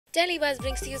TeleBuzz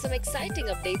brings you some exciting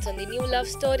updates on the new love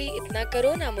story Itna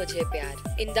Karo Mujhe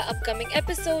Pyaar. In the upcoming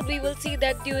episode, we will see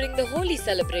that during the Holi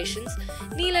celebrations,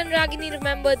 Neil and Ragini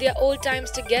remember their old times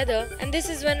together, and this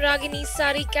is when Ragini's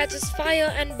sari catches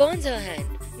fire and burns her hand.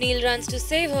 Neil runs to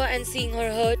save her and seeing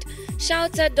her hurt,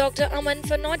 shouts at Dr. Aman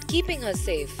for not keeping her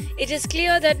safe. It is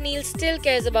clear that Neil still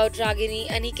cares about Ragini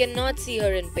and he cannot see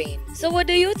her in pain. So what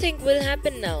do you think will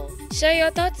happen now? Share your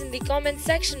thoughts in the comments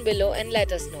section below and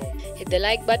let us know. Hit the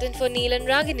like button for Neil and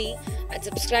Ragini and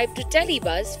subscribe to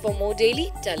TeleBuzz for more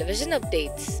daily television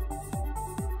updates.